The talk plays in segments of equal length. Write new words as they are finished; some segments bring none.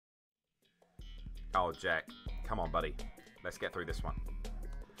Oh, Jack. Come on, buddy. Let's get through this one.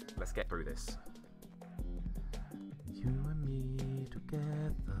 Let's get through this. You and me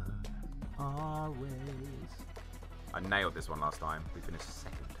together, always. I nailed this one last time. We finished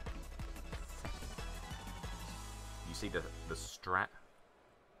second. You see the strat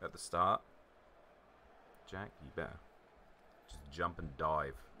at the start? Jack, you better just jump and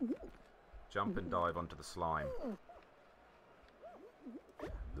dive. Jump and dive onto the slime.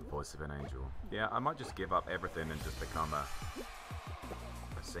 The voice of an angel. Yeah, I might just give up everything and just become a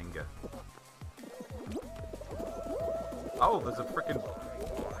singer. Oh, there's a freaking...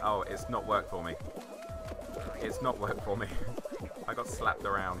 Oh, it's not worked for me. It's not worked for me. I got slapped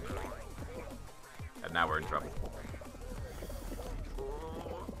around. And now we're in trouble.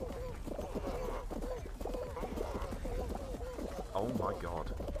 Oh my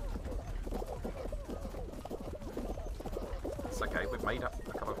god. It's okay, we've made up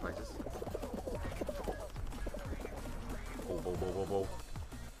a couple of places. Ball, ball, ball, ball, ball.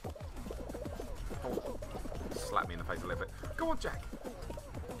 Oh. Slap me in the face a little bit. Go on, Jack!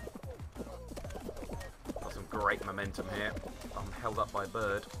 Got some great momentum here. I'm held up by a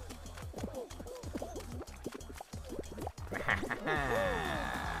bird.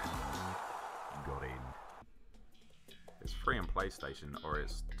 Got in. It's free on PlayStation or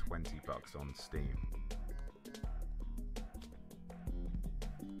it's $20 on Steam.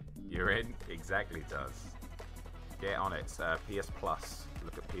 You're in? Exactly does. Get on it. It's PS Plus.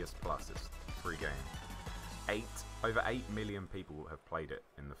 Look at PS Plus. It's a free game. Over 8 million people have played it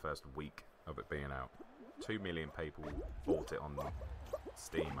in the first week of it being out. 2 million people bought it on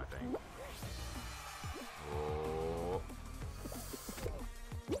Steam, I think. Oh.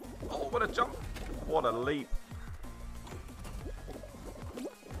 Oh, what a jump! What a leap!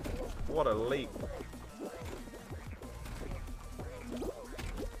 What a leap!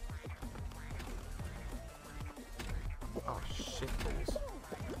 Oh, shit balls.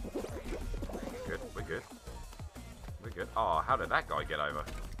 Good, we're good. We're good. Oh, how did that guy get over?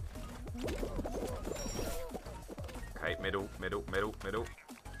 Okay, middle, middle, middle, middle.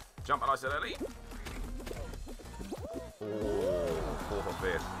 Jump, and I said early. Oh, fourth or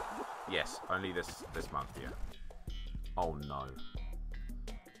fifth. Yes, only this month, yeah. Oh no.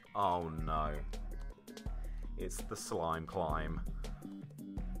 Oh no. It's the slime climb.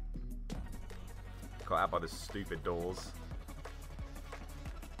 Got out by the stupid doors.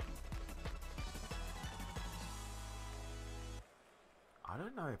 I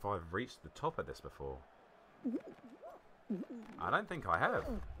don't know if I've reached the top of this before. I don't think I have.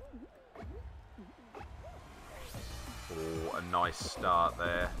 Oh, a nice start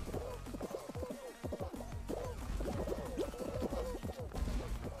there.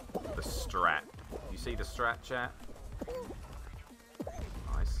 The strat. You see the strat, chat?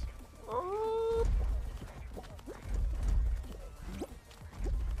 Nice. Oh.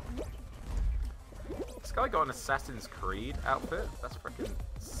 This guy got an Assassin's Creed outfit? That's freaking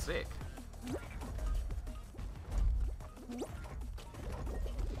sick.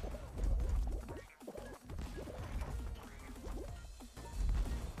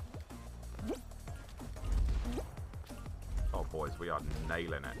 Oh boys, we are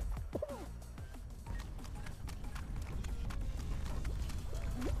nailing it.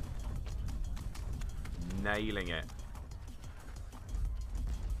 Nailing it.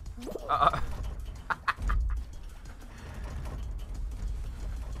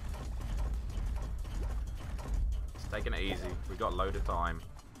 Just taking it easy. We got a load of time.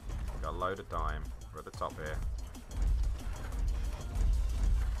 Got a load of time. We're at the top here.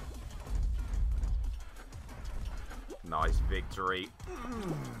 Nice victory.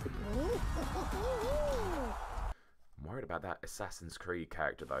 I'm worried about that Assassin's Creed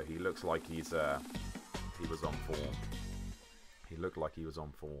character though. He looks like he was on form. He looked like he was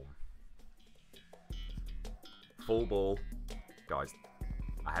on form. Full ball. Guys,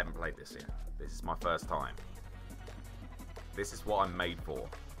 I haven't played this yet. This is my first time. This is what I'm made for.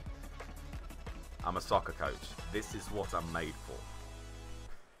 I'm a soccer coach. This is what I'm made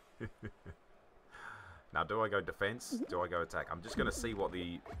for. Now, do I go defense? Do I go attack? I'm just going to see what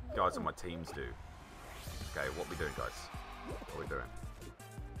the guys on my teams do. Okay, what we doing, guys? What are we doing?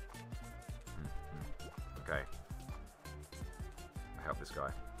 Okay. I help this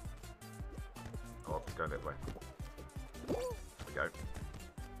guy. Oh, he's going that way. There we go.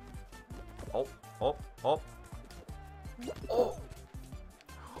 Oh, oh, oh. Oh!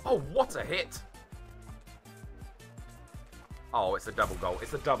 Oh, what a hit! Oh, it's a double goal.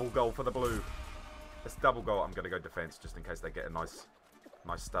 It's a double goal for the blue. It's a double goal. I'm going to go defense just in case they get a nice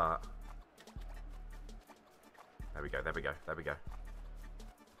start. There we go, there we go, there we go.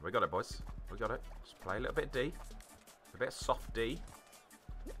 We got it, boys. We got it. Just play a little bit of D. A bit of soft D.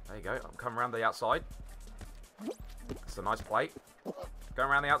 There you go. I'm coming around the outside. That's a nice play. Going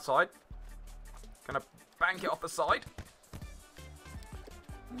around the outside. Gonna bank it off the side.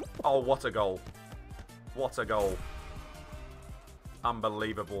 Oh, what a goal. What a goal.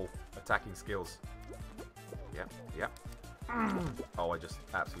 Unbelievable attacking skills. Yep, yep. Oh, I just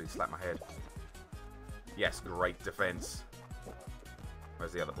absolutely slapped my head. Yes, great defense.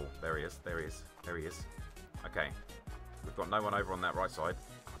 Where's the other ball? There he is, there he is, there he is. Okay. We've got no one over on that right side.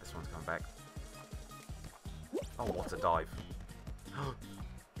 Oh, this one's coming back. Oh, what a dive.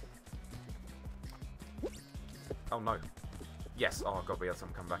 Oh, no. Yes. Oh, God, we had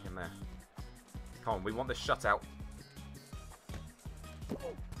something come back in there. Come on, we want this shutout.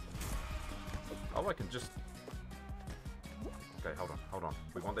 Oh, I can just... Okay, hold on, hold on.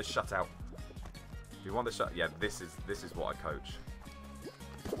 We want this shutout. We want this shut... Yeah, this is what I coach.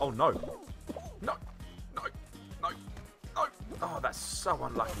 Oh, no. No. No. No. No. Oh, that's so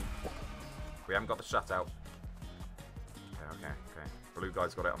unlucky. We haven't got the shutout. Okay, okay, okay. Blue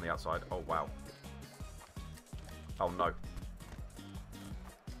guy's got it on the outside. Oh, wow. Oh, no.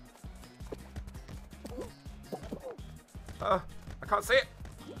 I can't see it.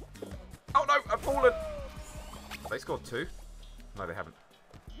 Oh, no, I've fallen. They scored 2. No, they haven't.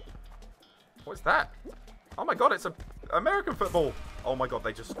 What is that? Oh, my God, it's American football. Oh, my God,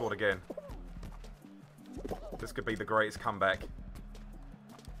 they just scored again. This could be the greatest comeback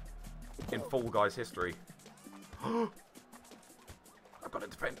in Fall Guys history. I've got to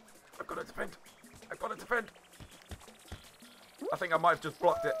defend. I've got to defend. I've got to defend. I think I might have just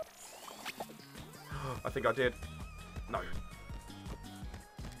blocked it. I think I did. No.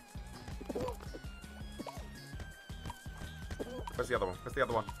 Where's the other one? Where's the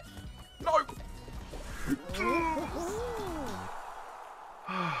other one? No!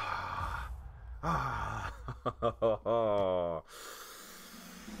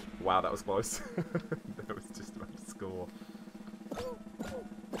 Wow, that was close. That was just about to score.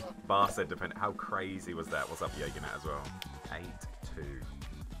 Bar said defend. How crazy was that? What's up, Egan, as well? 8-2.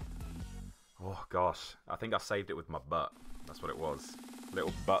 Oh, gosh. I think I saved it with my butt. That's what it was.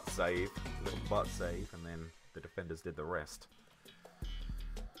 Little butt save. Little butt save. And then the defenders did the rest.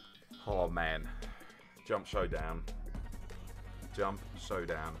 Oh, man. Jump showdown. Jump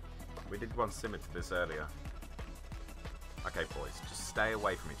showdown. We did one similar to this earlier. Okay, boys. Just stay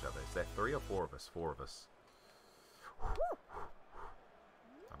away from each other. Is there 3 or 4 of us? 4 of us. I'm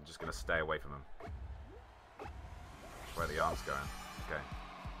just going to stay away from them. Where the arm's going. Okay.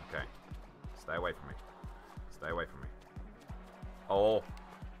 Okay. Stay away from me. Stay away from me. Oh.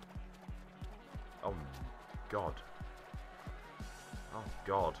 Oh, God. Oh,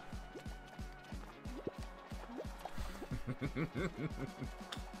 God.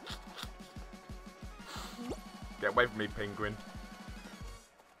 Get away from me, penguin.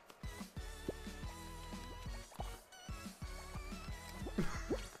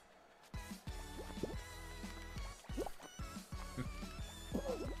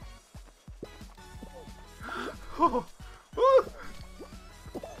 Oh.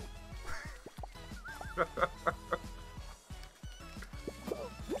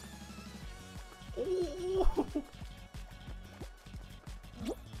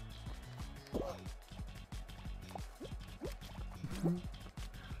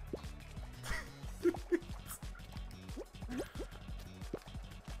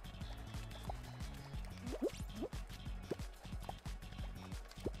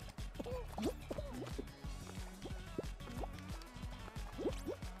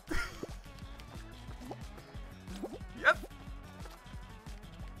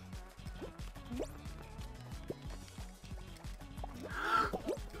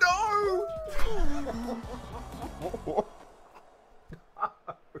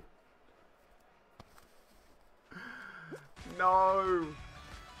 No!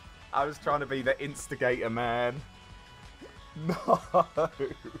 I was trying to be the instigator, man. No!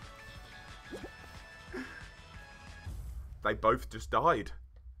 They both just died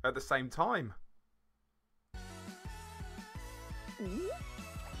at the same time.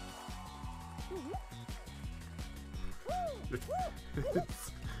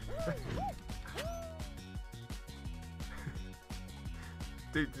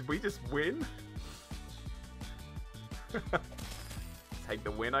 Dude, did we just win? Take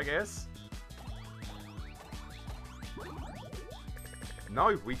the win, I guess.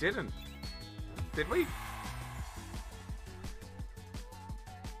 No, we didn't. Did we?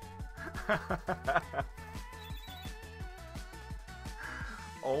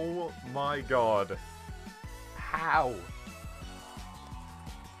 Oh my God. How?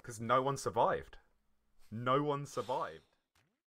 because no one survived. No one survived.